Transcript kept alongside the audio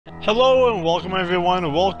Hello and welcome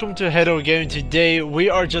everyone, welcome to Haydogamg. Today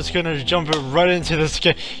we are just gonna jump right into this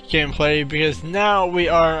gameplay because now we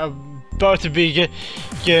are about to begin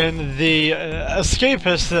the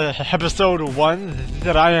Escapist episode 1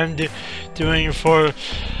 that I am doing for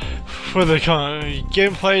the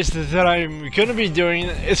gameplays that I'm gonna be doing.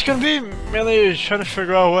 It's gonna be mainly trying to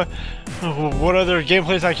figure out what other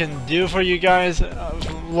gameplays I can do for you guys,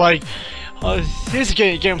 these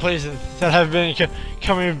gameplays that have been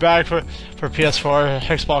coming back for PS4,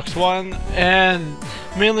 Xbox One, and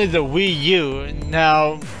mainly the Wii U.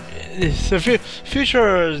 Now, the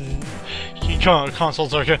future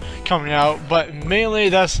consoles are coming out, but mainly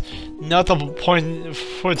that's not the point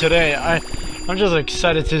for today. I'm just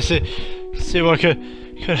excited to see what could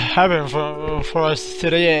happen for us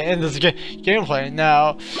today in this gameplay.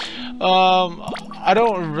 Now, I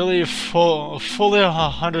don't really fully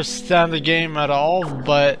understand the game at all,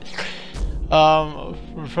 but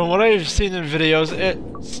from what I've seen in videos, it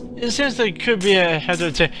seems like it could be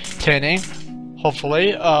entertaining,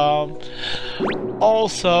 hopefully.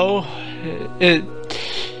 Also,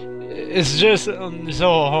 it's just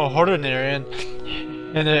so ordinary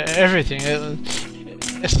and everything.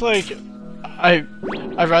 It's like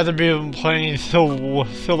I'd rather be playing the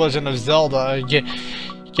Legend of Zelda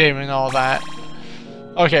game and all that.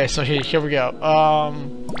 Okay, so here we go.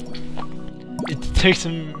 It takes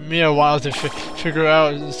me a while to figure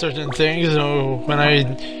out certain things when I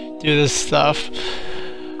do this stuff,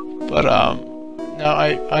 but no,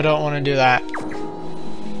 I don't want to do that.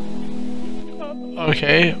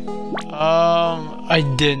 Okay, I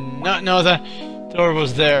did not know that door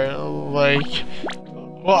was there. Like,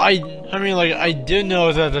 well, I mean, like, I did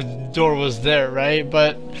know that the door was there, right?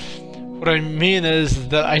 But what I mean is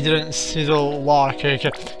that I didn't see the lock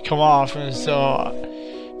come off, and so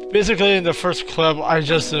basically in the first clip I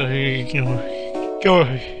just go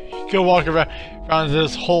walk around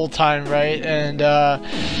this whole time, right? And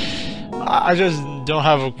I just don't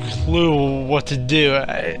have a clue what to do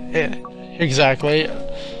exactly.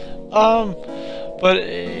 But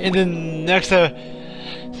in the next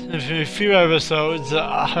few episodes,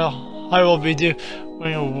 I will be doing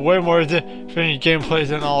way more different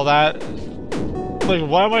gameplays and all that. Like,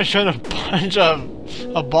 why am I trying to punch a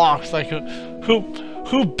box? Like,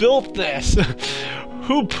 who built this?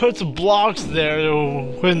 Who puts blocks there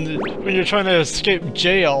when you're trying to escape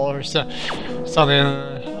jail or something?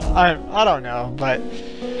 I don't know, but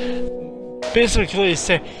basically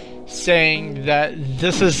saying that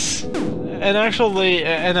this is actually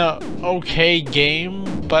an okay game,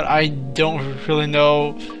 but I don't really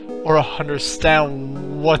know or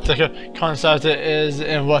understand what the concept is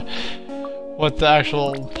and what the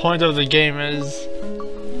actual point of the game is.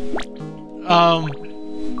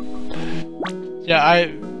 Yeah,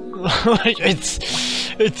 like, it's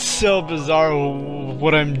so bizarre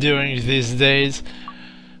what I'm doing these days.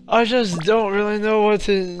 I just don't really know what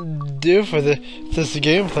to do for this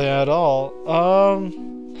gameplay at all.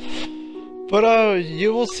 But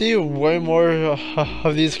you will see way more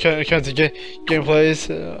of these kinds of gameplays.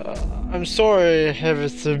 I'm sorry if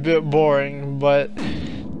it's a bit boring, but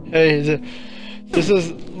hey, this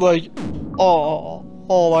is like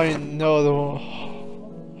all I know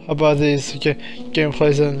about these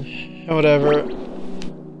gameplays and whatever.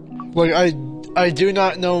 Like, I do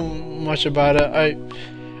not know much about it. I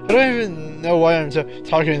don't even know why I'm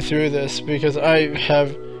talking through this, because I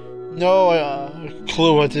have no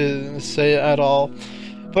clue what to say at all.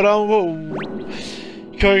 But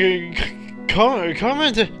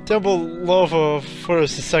comment down below for a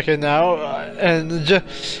second now, and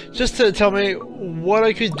just to tell me what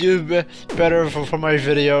I could do better for my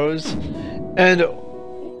videos, and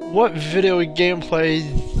what video gameplay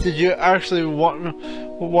did you actually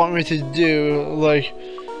want me to do. Like,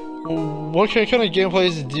 what kind of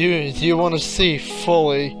gameplays do you want to see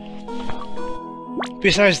fully?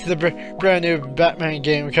 Besides the brand new Batman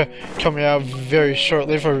game coming out very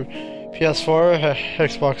shortly for PS4,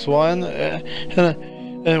 Xbox One, and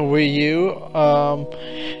Wii U.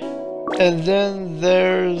 And then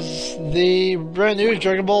there's the brand new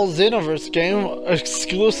Dragon Ball Xenoverse game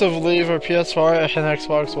exclusively for PS4 and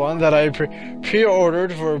Xbox One that I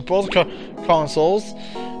pre-ordered for both consoles.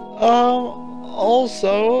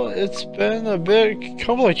 Also, it's been a bit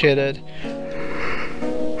complicated.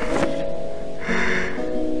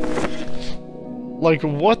 Like,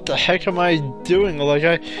 what the heck am I doing? Like,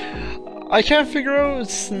 I can't figure out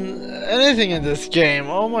anything in this game.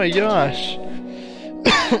 Oh my gosh.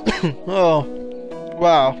 Oh,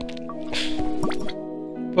 wow.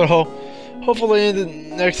 But hopefully in the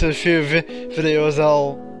next few videos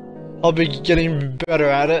I'll be getting better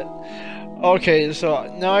at it. Okay,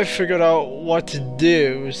 so now I figured out what to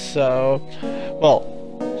do. So, well,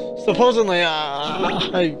 supposedly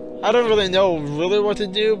I don't really know what to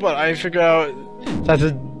do, but I figured out that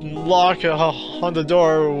the lock on the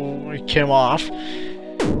door came off.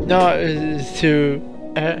 Now is to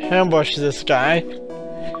ambush this guy,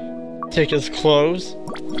 take his clothes,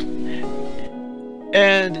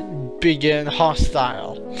 and begin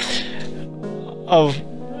hostile of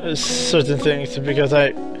certain things, because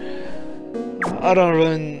I don't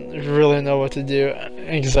really know what to do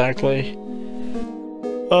exactly.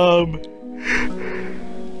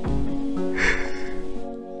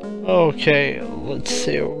 Okay, let's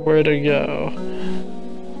see where to go.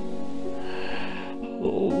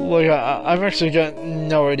 Look, I've actually got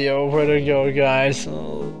no idea where to go, guys.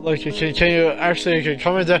 Like, can you actually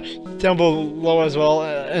comment down below as well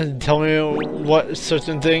and tell me what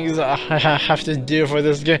certain things I have to do for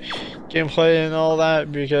this gameplay and all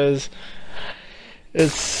that, because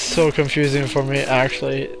it's so confusing for me.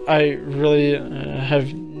 Actually, I really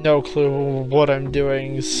have no clue what I'm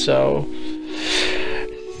doing. So,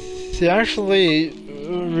 the actually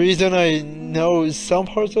reason I know some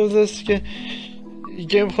parts of this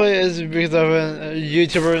gameplay is because of a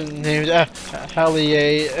YouTuber named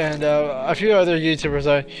Hallie and a few other YouTubers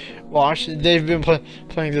I watched. They've been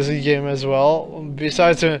playing this game as well,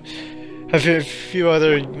 besides a few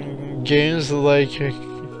other games like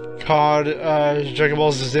COD, Dragon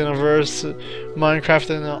Ball Xenoverse, Minecraft,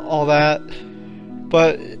 and all that.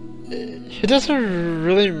 But it doesn't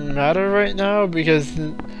really matter right now, because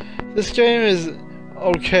this game is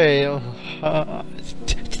okay.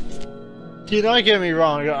 Do not get me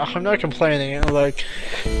wrong, I'm not complaining. Like,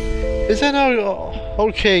 it's an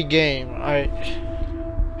okay game. I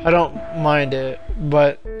don't mind it,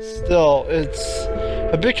 but still, it's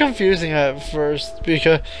a bit confusing at first,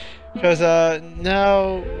 because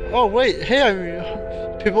now, oh wait,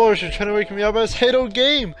 hey, people are trying to wake me up as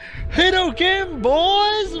Haydogamg,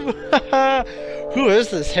 boys. Who is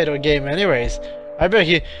this Haydogamg anyways? I bet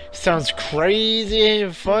he sounds crazy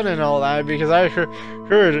and fun and all that, because I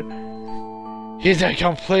heard he's a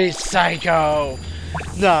complete psycho.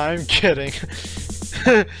 Nah, I'm kidding.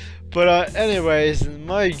 But anyways,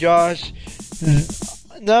 my gosh.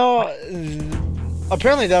 Now,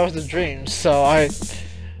 apparently that was a dream, so I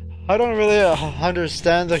don't really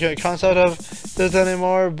understand the concept of this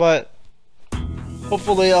anymore, but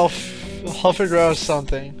hopefully I'll figure out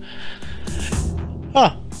something.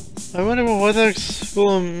 Huh. I wonder what the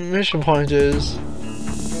school mission point is.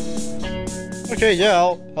 Okay,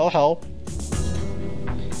 yeah, I'll help.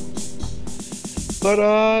 But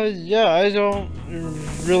yeah, I don't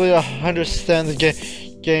really understand the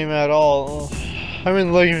game at all. I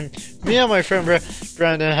mean, like, me and my friend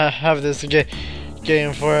Brandon have this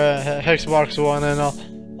game for Xbox One and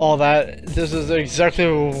all that. This is exactly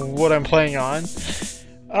what I'm playing on.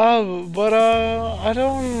 But I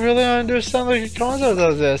don't really understand the concept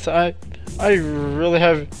of this. I really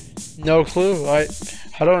have no clue. I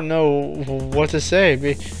don't know what to say,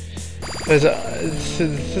 because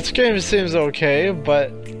this game seems okay,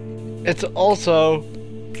 but it's also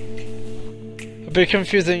a bit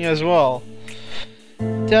confusing as well.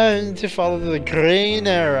 Time to follow the green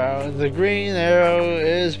arrow. The green arrow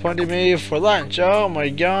is pointing me for lunch. Oh my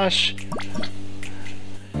gosh.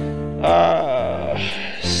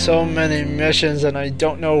 So many missions and I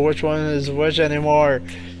don't know which one is which anymore.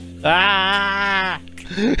 Ah!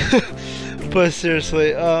 But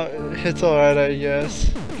seriously, it's alright, I guess.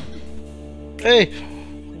 Hey,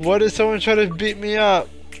 what did someone try to beat me up?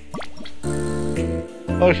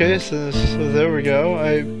 Okay, so there we go.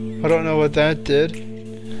 I don't know what that did.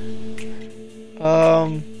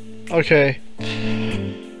 Okay.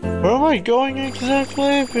 Where am I going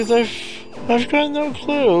exactly? Because I've got no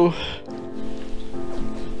clue.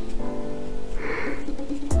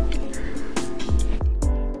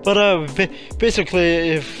 But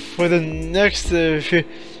basically, for the next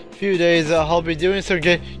few days, I'll be doing some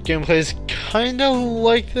gameplays kind of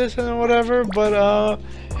like this and whatever. But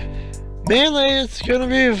mainly, it's gonna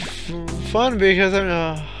be fun, because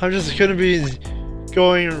I'm just gonna be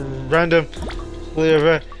going randomly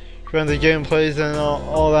around the gameplays and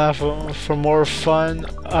all that for more fun.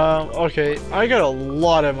 Okay, I got a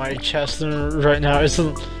lot in my chest right now. It's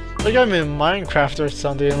like I'm in Minecraft or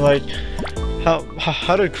something. Like,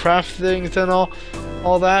 how to craft things and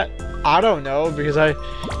all that, I don't know, because I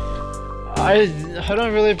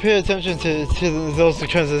don't really pay attention to those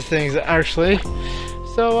kinds of things actually.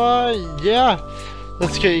 So yeah,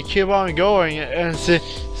 let's keep on going and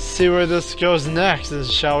see where this goes next,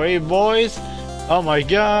 shall we, boys? Oh my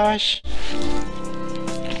gosh.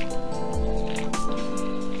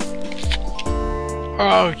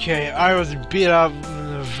 Okay, I was beat up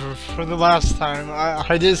for the last time.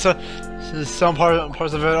 I did some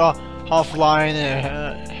parts of it offline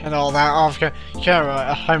and all that off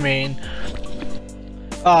camera. I mean,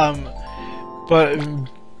 but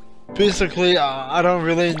basically, I don't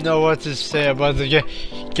really know what to say about the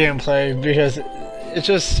gameplay because it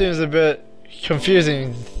just seems a bit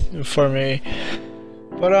confusing for me.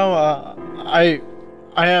 But I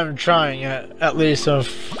am trying at least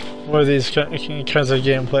for these kinds of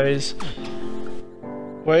gameplays.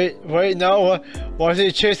 Wait, no, why is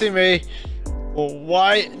he chasing me?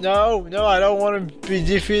 Why? No, I don't want to be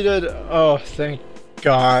defeated. Oh, thank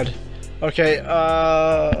God. Okay,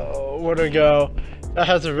 where to go? That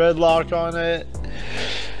has a red lock on it.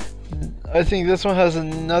 I think this one has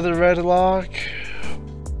another red lock.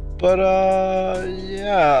 But,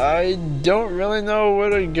 yeah, I don't really know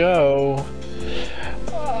where to go.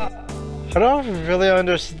 I don't really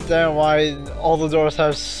understand why all the doors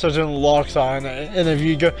have certain locks on, and if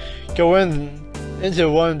you go into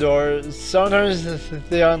one door, sometimes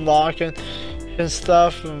they unlock and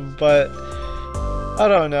stuff, but I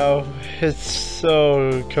don't know. It's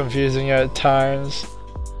so confusing at times.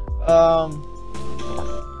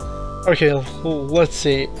 Okay, let's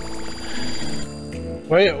see.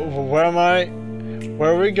 Wait, where am I?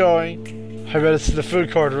 Where are we going? I bet it's the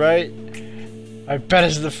food court, right? I bet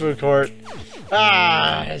it's the food court.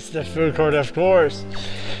 Ah, it's the food court, of course.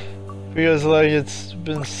 Because, like, it's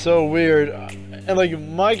been so weird. And, like,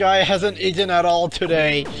 my guy hasn't eaten at all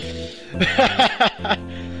today. I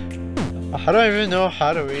don't even know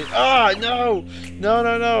how to eat. Ah, no! No.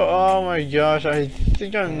 Oh my gosh, I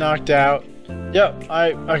think I'm knocked out. Yep,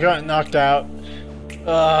 I got knocked out.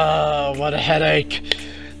 Oh, what a headache.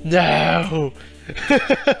 No!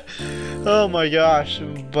 Oh my gosh,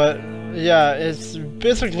 but yeah, it's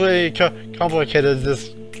basically complicated this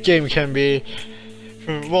game can be.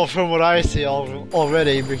 From what I see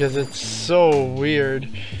already, because it's so weird.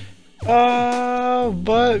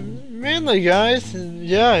 But mainly, guys,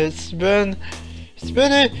 yeah, it's been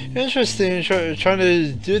interesting trying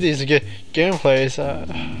to do these gameplays.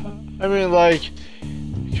 I mean, like,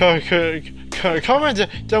 comment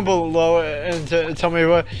down below and tell me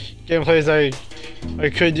what gameplays I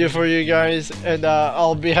could do for you guys, and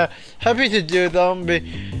I'll be happy to do them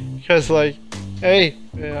because, like, hey,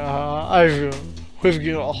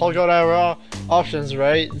 we've all got our options,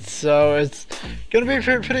 right? So it's gonna be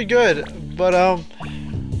pretty good. But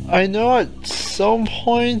I know at some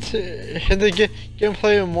point in the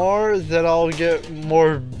gameplay more that I'll get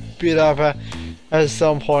more beat up at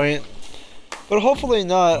some point. But hopefully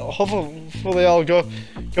not. Hopefully I'll go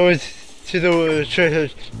into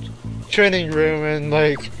the training room and,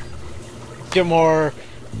 like, get more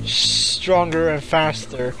stronger and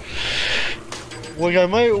faster. Like, I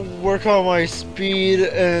might work on my speed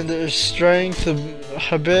and strength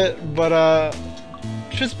a bit, but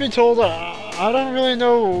truth be told, I don't really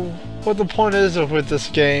know what the point is with this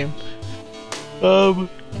game.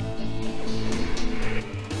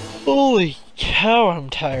 Holy cow, I'm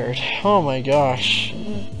tired. Oh my gosh.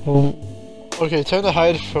 Okay, time to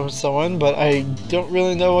hide from someone, but I don't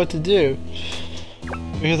really know what to do.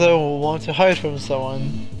 Because I want to hide from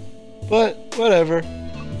someone. But, whatever.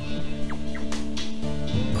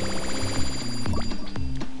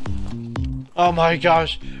 Oh my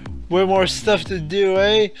gosh, way more stuff to do,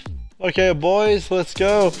 eh? Okay, boys, let's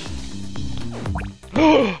go.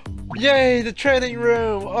 Yay, the training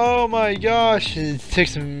room! Oh my gosh, it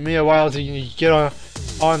takes me a while to get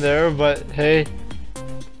on there, but hey,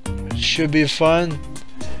 it should be fun.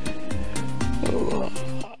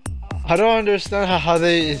 I don't understand how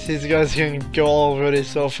these guys can go already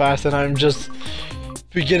so fast, and I'm just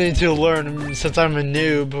beginning to learn since I'm a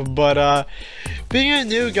noob, but being a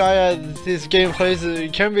new guy at these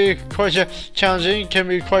gameplays can be quite challenging, can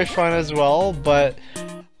be quite fun as well, but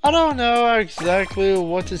I don't know exactly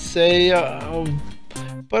what to say,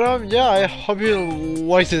 but yeah, I hope you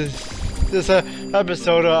liked this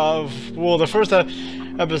episode of, well, the first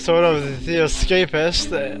episode of The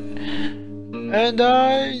Escapist, and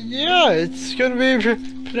yeah, it's gonna be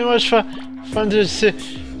pretty much fun to see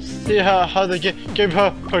how the game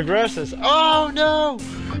progresses. Oh no!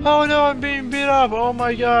 Oh no, I'm being beat up! Oh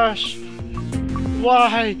my gosh!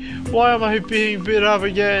 Why? Why am I being beat up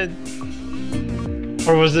again?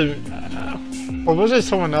 Or was it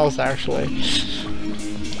someone else actually?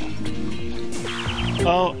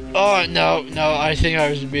 Oh no, I think I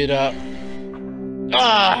was beat up.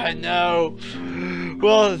 Ah, no!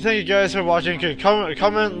 Well, thank you guys for watching.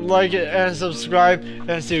 Comment, like, and subscribe,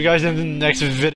 and see you guys in the next video.